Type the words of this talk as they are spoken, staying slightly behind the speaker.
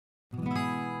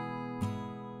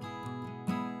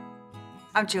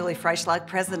I'm Julie Freischlag,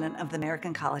 president of the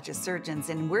American College of Surgeons,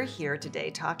 and we're here today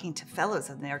talking to fellows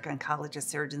of the American College of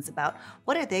Surgeons about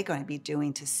what are they going to be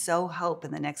doing to sow hope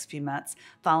in the next few months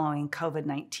following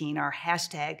COVID-19, our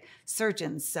hashtag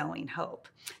Surgeons Sowing Hope.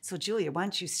 So Julia, why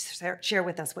don't you share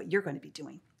with us what you're going to be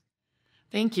doing?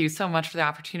 Thank you so much for the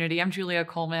opportunity. I'm Julia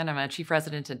Coleman. I'm a chief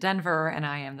resident in Denver, and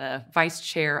I am the vice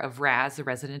chair of RAS, the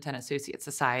Resident and Associate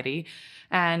Society.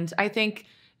 And I think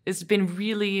it's been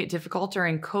really difficult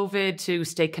during COVID to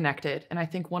stay connected. And I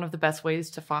think one of the best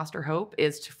ways to foster hope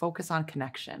is to focus on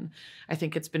connection. I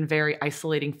think it's been very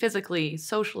isolating physically,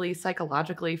 socially,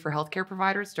 psychologically for healthcare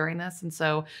providers during this. And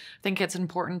so I think it's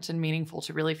important and meaningful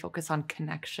to really focus on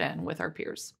connection with our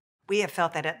peers. We have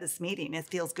felt that at this meeting. It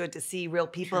feels good to see real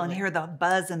people Truly. and hear the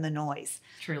buzz and the noise.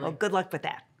 Truly. Well, good luck with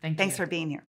that. Thanks for being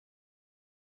here.